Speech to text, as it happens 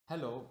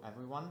Hello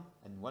everyone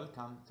and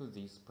welcome to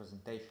this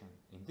presentation.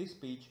 In this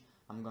speech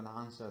I'm going to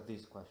answer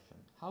this question.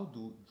 How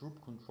do droop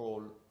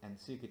control and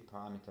circuit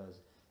parameters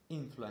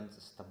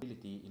influence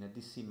stability in a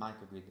DC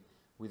microgrid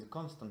with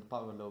constant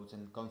power loads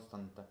and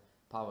constant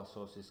power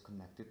sources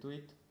connected to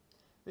it?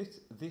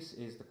 This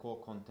is the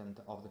core content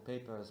of the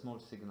paper Small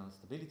Signal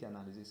Stability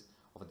Analysis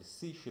of a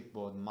DC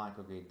shipboard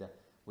microgrid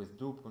with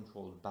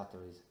droop-controlled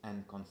batteries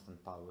and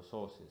constant power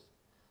sources.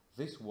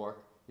 This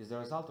work is the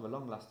result of a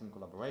long-lasting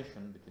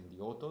collaboration between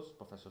the authors,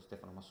 Professor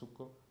Stefano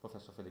Massucco,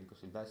 Professor Federico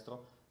Silvestro,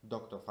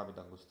 Dr. Fabio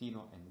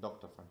and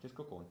Dr.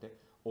 Francesco Conte,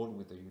 all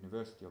with the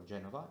University of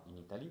Geova in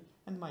Italy,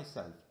 and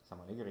myself,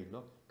 Samuele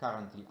Grillo,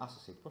 currently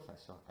Associate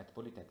Professor at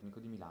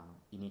Politecnico di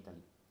Milano in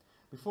Italy.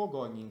 Before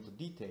going into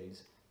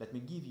details, let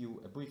me give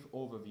you a brief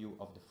overview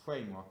of the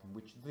framework in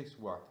which this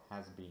work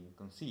has been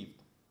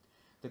conceived.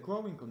 The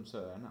growing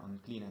concern on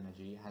clean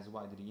energy has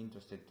widely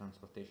interested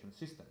transportation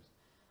systems.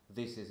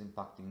 This is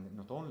impacting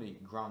not only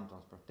ground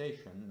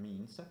transportation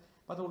means,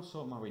 but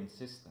also marine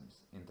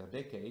systems. In the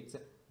decades,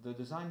 the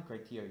design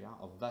criteria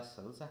of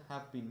vessels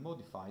have been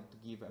modified to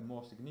give a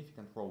more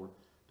significant role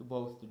to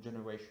both the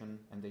generation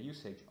and the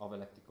usage of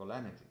electrical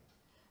energy.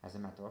 As a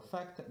matter of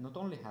fact, not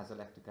only has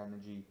electric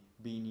energy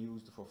been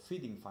used for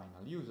feeding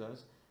final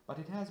users, but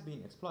it has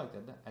been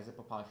exploited as a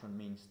propulsion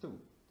means too.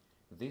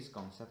 This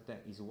concept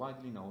is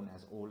widely known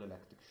as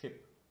all-electric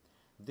ship.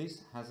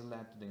 This has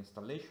led to the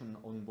installation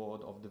on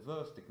board of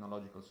diverse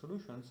technological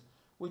solutions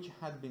which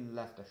had been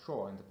left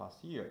ashore in the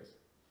past years.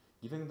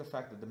 Given the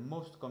fact that the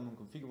most common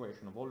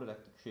configuration of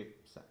all-electric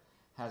ships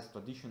has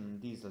traditional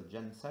diesel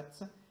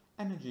gensets,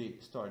 energy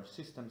storage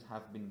systems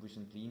have been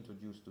recently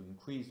introduced to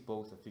increase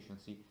both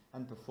efficiency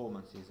and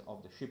performances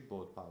of the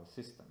shipboard power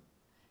system.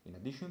 In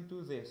addition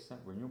to this,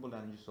 renewable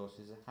energy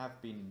sources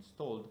have been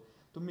installed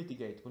to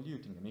mitigate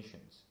polluting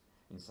emissions.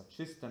 In such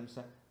systems,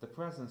 the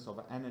presence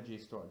of energy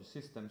storage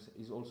systems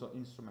is also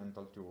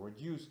instrumental to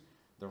reduce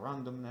the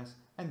randomness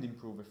and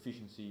improve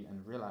efficiency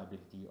and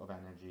reliability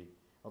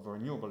of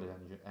renewable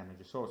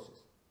energy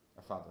sources.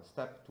 A further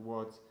step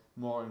towards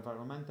more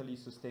environmentally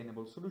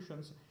sustainable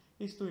solutions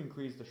is to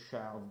increase the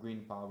share of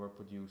green power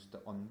produced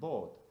on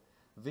board.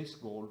 This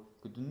goal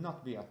could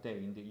not be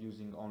attained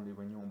using only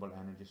renewable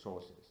energy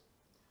sources.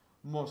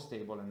 More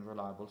stable and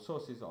reliable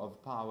sources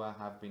of power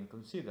have been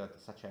considered,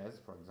 such as,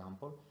 for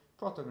example,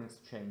 proton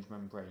exchange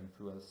membrane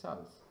fuel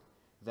cells.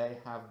 They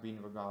have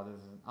been regarded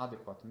as an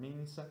adequate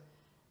means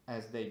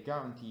as they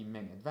guarantee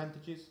many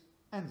advantages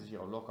and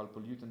zero local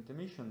pollutant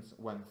emissions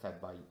when fed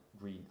by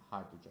green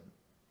hydrogen.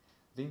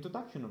 The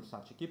introduction of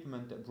such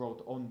equipment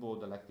brought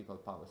on-board electrical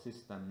power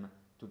system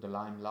to the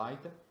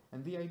limelight,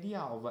 and the idea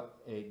of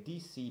a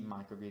DC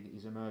microgrid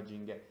is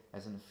emerging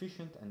as an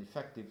efficient and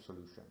effective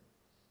solution.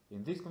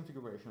 In this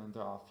configuration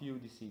there are few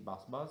DC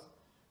bus bars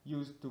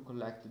used to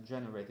collect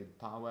generated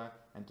power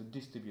and to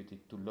distribute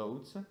it to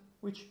loads,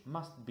 which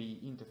must be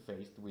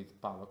interfaced with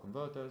power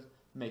converters,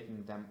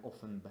 making them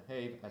often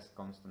behave as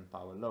constant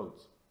power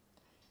loads.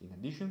 In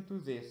addition to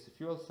this,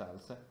 fuel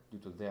cells, due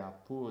to their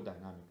poor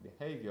dynamic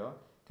behavior,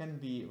 can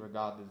be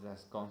regarded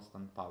as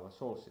constant power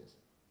sources.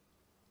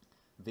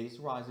 This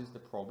raises the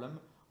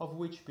problem of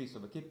which piece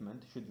of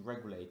equipment should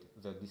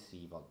regulate the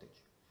DC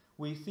voltage.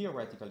 We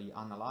theoretically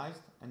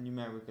analyzed and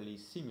numerically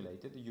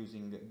simulated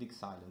using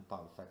DIgSILENT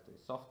power factory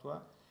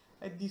software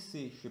a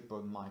DC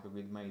shipboard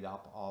microgrid made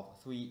up of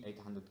 3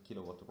 800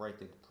 kW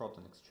rated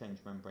proton exchange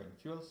membrane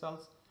fuel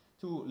cells,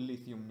 2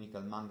 lithium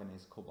nickel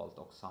manganese cobalt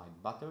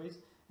oxide batteries,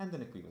 and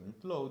an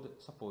equivalent load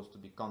supposed to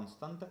be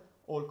constant,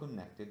 all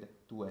connected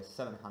to a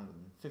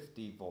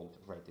 750 volt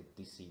rated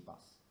DC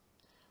bus.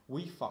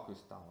 We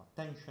focused our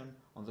attention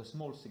on the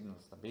small signal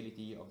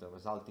stability of the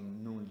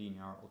resulting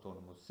nonlinear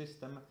autonomous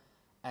system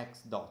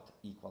x dot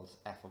equals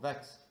f of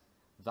x.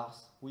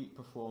 Thus, we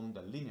performed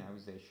a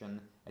linearization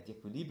at the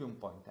equilibrium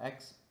point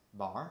x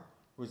bar,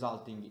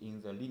 resulting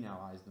in the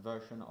linearized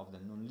version of the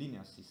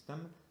nonlinear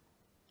system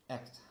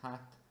x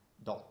hat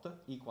dot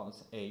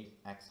equals a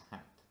x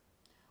hat,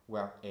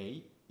 where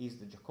a is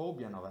the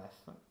Jacobian of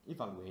f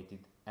evaluated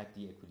at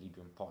the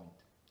equilibrium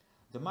point.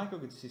 The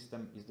microgrid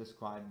system is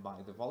described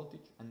by the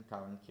voltage and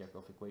current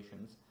Kirchhoff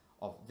equations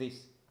of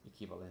this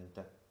equivalent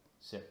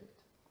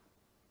circuit.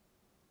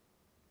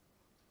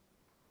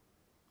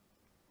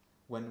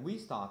 When we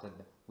started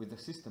with the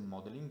system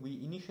modeling,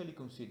 we initially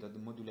considered the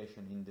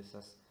modulation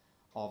indices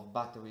of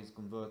batteries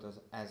converters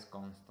as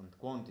constant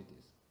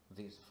quantities.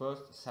 This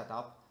first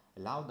setup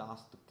allowed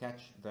us to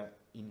catch the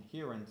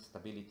inherent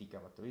stability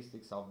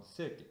characteristics of the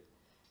circuit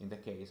in the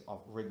case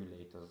of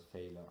regulator's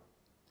failure.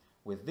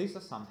 With this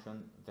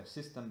assumption, the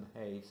system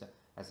behaves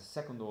as a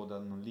second-order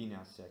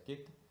nonlinear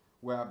circuit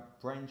where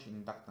branch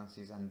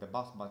inductances and the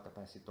busbar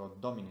capacitor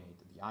dominate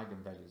the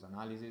eigenvalues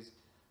analysis,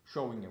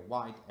 showing a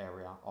wide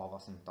area of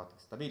asymptotic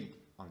stability.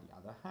 On the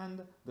other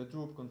hand, the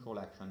droop control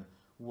action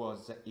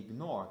was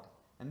ignored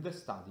and the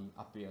study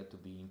appeared to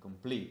be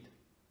incomplete.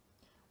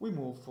 We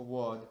moved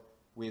forward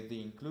with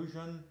the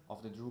inclusion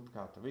of the droop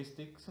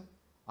characteristics,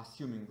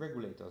 assuming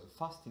regulators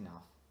fast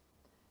enough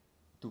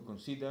to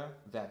consider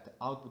that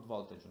output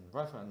voltage and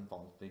reference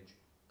voltage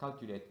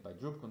calculated by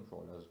Droop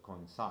controllers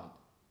coincide.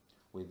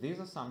 With this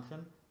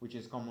assumption, which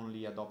is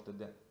commonly adopted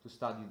to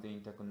study the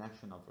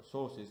interconnection of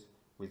resources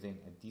within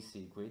a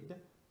DC grid,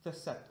 the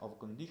set of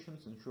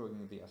conditions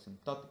ensuring the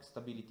asymptotic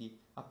stability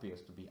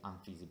appears to be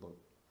unfeasible.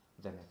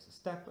 The next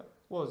step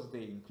was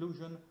the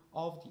inclusion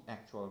of the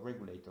actual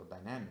regulator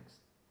dynamics.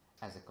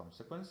 As a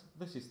consequence,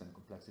 the system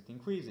complexity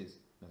increases.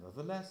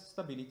 Nevertheless,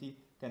 stability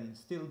can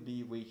still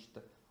be reached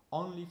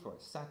only for a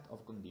set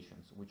of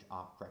conditions which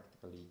are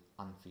practically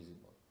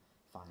unfeasible.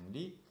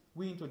 Finally,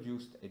 we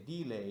introduced a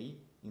delay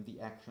in the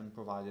action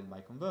provided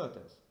by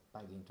converters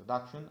by the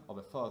introduction of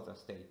a further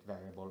state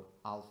variable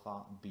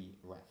alpha b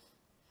ref.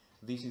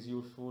 This is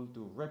useful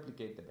to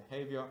replicate the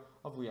behavior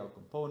of real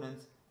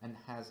components and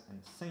has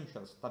an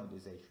essential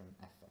stabilization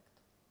effect.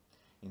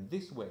 In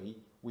this way,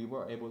 we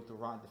were able to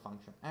write the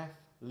function f,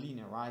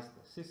 linearize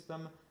the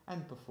system,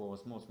 and perform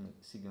small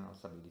signal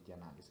stability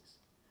analysis.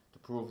 To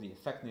prove the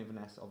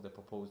effectiveness of the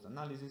proposed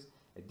analysis,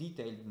 a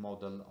detailed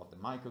model of the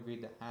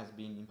microgrid has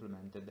been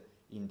implemented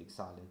in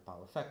DIgSILENT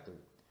Power Factory.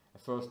 A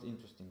first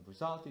interesting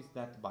result is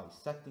that by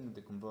setting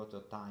the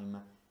converter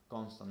time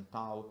constant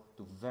tau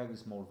to very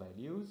small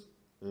values,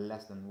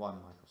 less than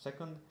 1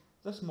 microsecond,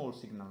 the small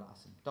signal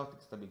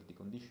asymptotic stability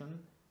condition,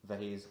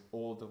 that is,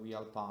 all the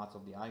real parts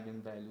of the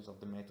eigenvalues of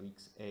the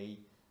matrix A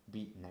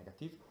be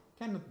negative,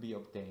 cannot be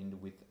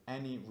obtained with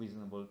any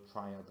reasonable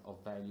triad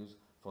of values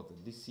for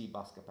the DC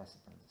bus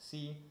capacitance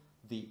C,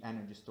 the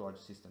energy storage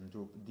system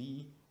Droop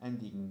D, and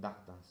the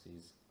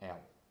inductances L.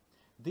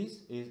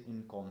 This is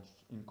in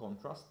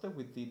contrast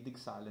with the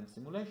DIgSILENT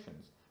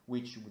simulations,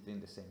 which within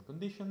the same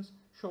conditions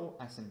show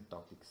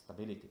asymptotic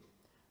stability.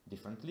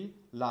 Differently,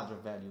 larger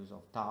values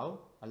of tau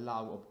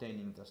allow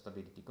obtaining the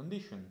stability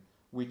condition,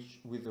 which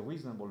with the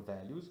reasonable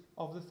values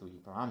of the three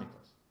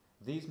parameters.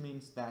 This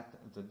means that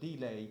the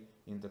delay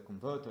in the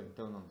converter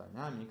internal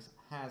dynamics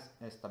has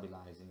a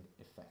stabilizing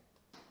effect.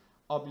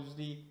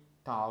 Obviously,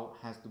 tau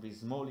has to be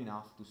small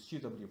enough to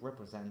suitably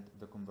represent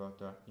the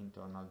converter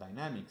internal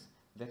dynamics,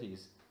 that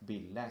is,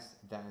 be less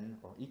than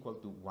or equal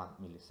to 1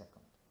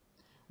 millisecond.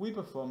 We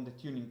performed a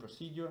tuning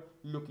procedure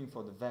looking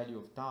for the value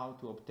of tau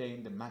to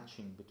obtain the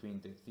matching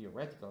between the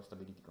theoretical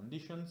stability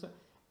conditions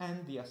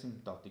and the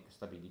asymptotic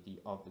stability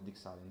of the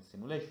DIgSILENT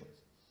simulations.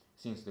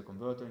 Since the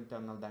converter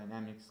internal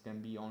dynamics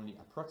can be only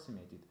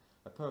approximated,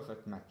 a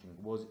perfect matching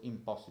was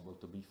impossible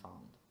to be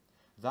found.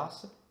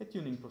 Thus, a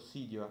tuning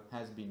procedure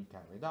has been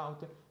carried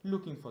out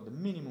looking for the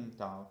minimum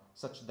tau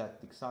such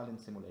that DIgSILENT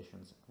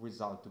simulations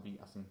result to be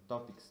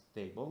asymptotic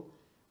stable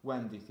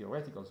when the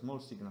theoretical small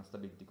signal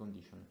stability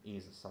condition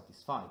is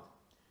satisfied.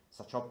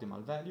 Such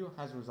optimal value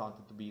has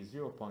resulted to be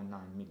 0.9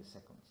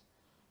 milliseconds.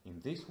 In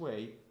this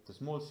way, the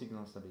small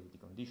signal stability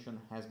condition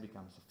has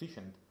become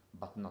sufficient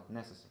but not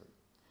necessary.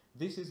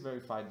 This is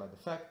verified by the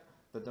fact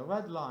that the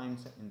red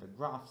lines in the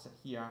graphs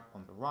here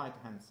on the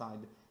right-hand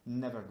side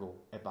never go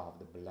above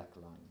the black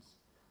lines.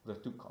 The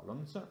two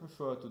columns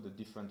refer to the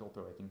different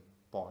operating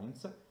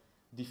points,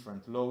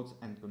 different loads,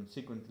 and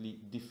consequently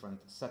different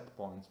set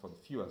points for the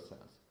fuel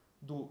cells.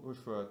 Do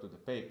refer to the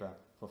paper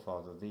for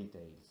further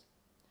details.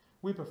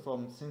 We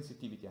performed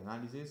sensitivity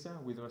analysis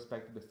with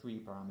respect to the three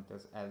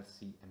parameters L,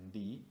 C, and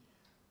D.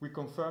 We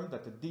confirmed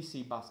that the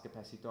DC bus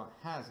capacitor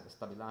has a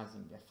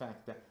stabilizing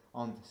effect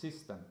on the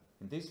system.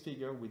 In this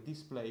figure, we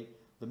display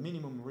the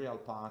minimum real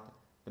part,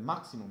 the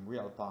maximum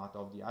real part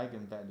of the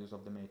eigenvalues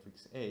of the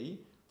matrix A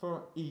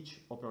for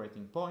each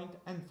operating point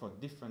and for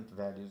different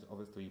values of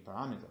the three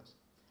parameters.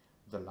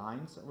 The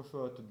lines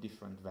refer to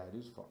different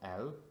values for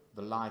L.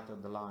 The lighter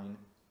the line,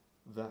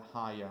 the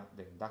higher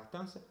the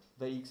inductance.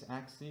 The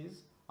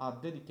x-axes are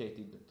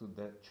dedicated to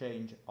the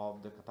change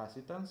of the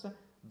capacitance.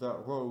 The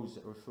rows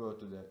refer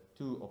to the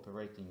two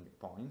operating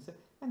points,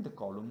 and the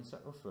columns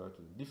refer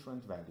to the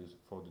different values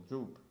for the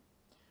droop.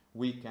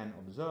 We can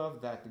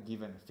observe that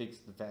given a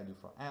fixed value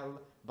for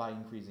L, by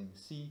increasing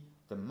C,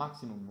 the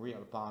maximum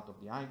real part of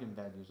the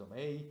eigenvalues of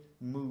A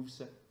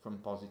moves from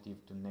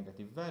positive to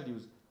negative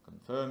values,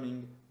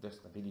 confirming the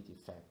stability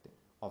effect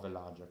of a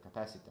larger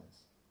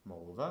capacitance.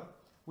 Moreover,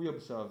 we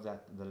observe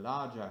that the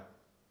larger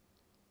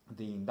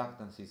the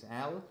inductance is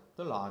L,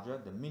 the larger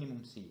the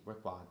minimum C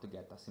required to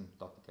get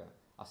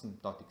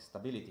asymptotic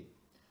stability.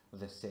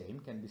 The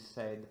same can be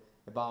said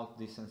about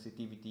the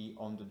sensitivity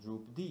on the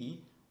Droop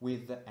D,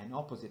 with an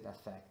opposite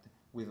effect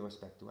with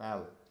respect to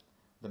L.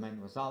 The main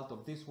result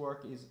of this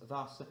work is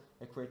thus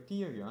a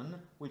criterion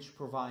which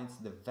provides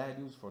the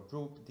values for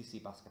Droop,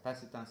 DC bus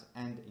capacitance,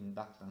 and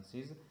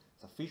inductances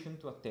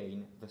sufficient to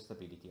attain the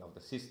stability of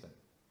the system.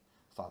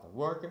 Further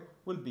work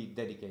will be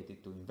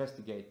dedicated to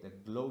investigate the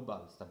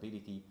global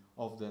stability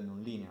of the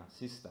nonlinear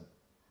system.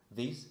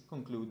 This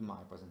concludes my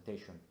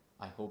presentation.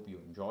 I hope you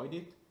enjoyed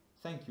it.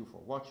 Thank you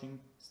for watching.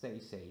 Stay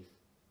safe.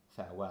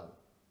 Farewell.